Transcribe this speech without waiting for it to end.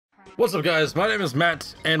What's up guys, my name is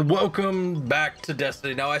Matt and welcome back to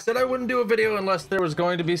Destiny. Now I said I wouldn't do a video unless there was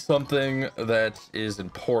going to be something that is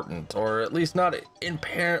important, or at least not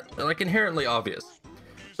inherently obvious.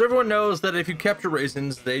 So everyone knows that if you capture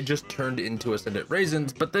raisins, they just turned into ascendant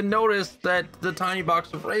raisins, but then notice that the tiny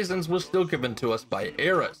box of raisins was still given to us by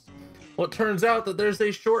eras. Well, it turns out that there's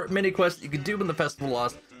a short mini quest you can do in the Festival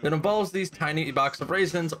Lost that involves these tiny box of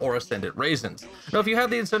raisins or ascendant raisins. Now if you have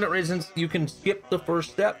the ascendant raisins, you can skip the first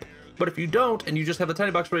step. But if you don't, and you just have the tiny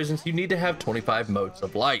box raisins, you need to have 25 motes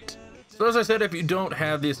of light. So as I said, if you don't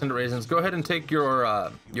have the ascendant raisins, go ahead and take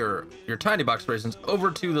your tiny box raisins over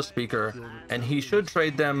to the speaker, and he should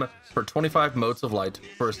trade them for 25 motes of light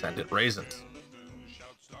for ascendant raisins.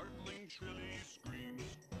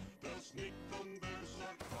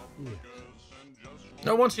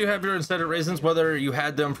 Now, once you have your ascendant raisins, whether you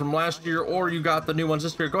had them from last year or you got the new ones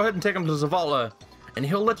this year, go ahead and take them to Zavala, and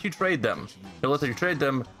he'll let you trade them. He'll let you trade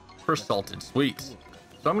them for salted sweets.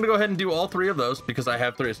 So I'm gonna go ahead and do all three of those because I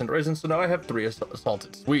have 3 ascendant raisins, so now I have 3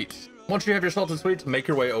 salted sweets. Once you have your salted sweets, make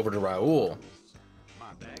your way over to Raoul.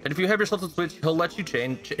 And if you have your salted sweets, he'll let you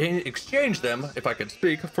exchange them, if I could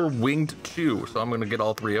speak, for winged chew. So I'm gonna get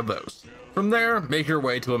all 3 of those. From there, make your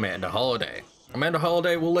way to Amanda Holiday. Amanda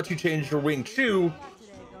Holiday will let you change your winged chew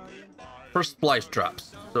for splice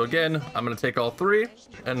drops. So again, I'm gonna take all 3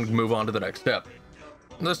 and move on to the next step.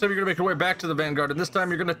 This time you're gonna make your way back to the Vanguard, and this time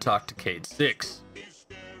you're gonna talk to Cade 6.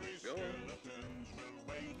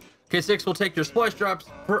 Cade 6 will take your splice drops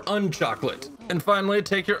for unchocolate. And finally,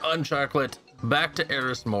 take your unchocolate back to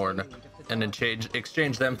Eris Morn and then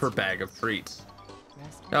exchange them for bag of treats.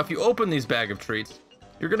 Now, if you open these bag of treats,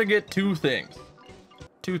 you're gonna get 2 things.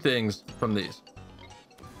 2 things from these.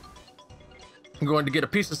 I'm going to get a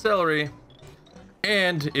piece of celery,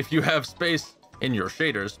 and if you have space in your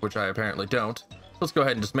shaders, which I apparently don't, let's go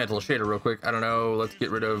ahead and dismantle a shader real quick. I don't know, let's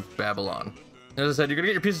get rid of Babylon. As I said, you're gonna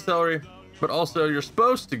get your piece of celery, but also you're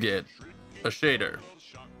supposed to get a shader.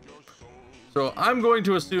 So I'm going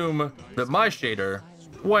to assume that my shader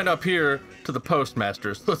went up here to the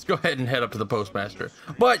postmaster. So let's go ahead and head up to the postmaster.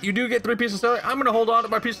 But you do get 3 pieces of celery. I'm gonna hold on to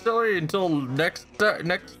my piece of celery until next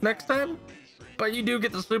time. But you do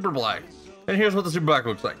get the Superblack. And here's what the Superblack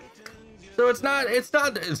looks like. So it's not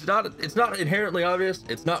inherently obvious.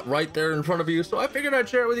 It's not right there in front of you. So I figured I'd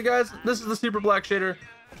share it with you guys. This is the Superblack shader.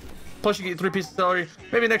 Plus you get 3 pieces of celery.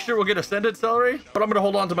 Maybe next year we'll get ascended celery, but I'm gonna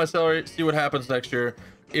hold on to my celery, see what happens next year.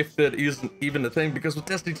 If that isn't even a thing, because with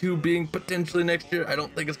Destiny 2 being potentially next year, I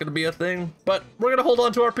don't think it's gonna be a thing. But we're gonna hold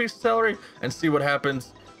on to our piece of celery and see what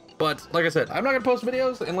happens. But like I said, I'm not gonna post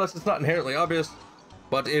videos unless it's not inherently obvious.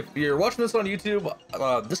 But if you're watching this on YouTube,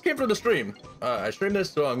 this came from the stream. I streamed this,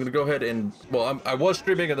 so I'm gonna go ahead and, well, I was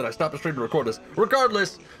streaming and then I stopped the stream to record this.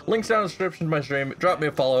 Regardless, links down in the description to my stream. Drop me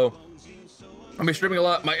a follow. I'll be streaming a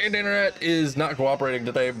lot. My internet is not cooperating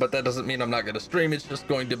today, but that doesn't mean I'm not gonna stream. It's just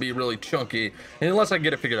going to be really chunky, and unless I can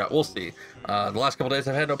get it figured out, we'll see. The last couple days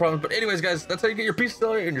I've had no problems, but anyways, guys, that's how you get your piece of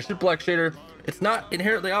celery and your Superblack shader. It's not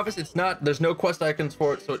inherently obvious. There's no quest icons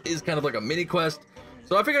for it, so it is kind of like a mini quest.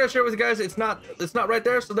 So I figured I'd share it with you guys. It's not right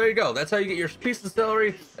there, so there you go. That's how you get your piece of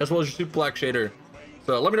celery as well as your Superblack shader.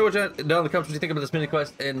 So let me know down in the comments what you think about this mini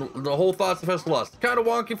quest and the whole thoughts of Festival Lost. Kind of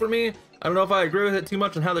wonky for me. I don't know if I agree with it too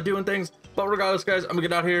much on how they're doing things, but regardless, guys, I'm gonna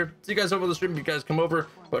get out here. See you guys over the stream if you guys come over.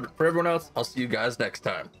 But for everyone else, I'll see you guys next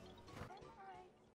time.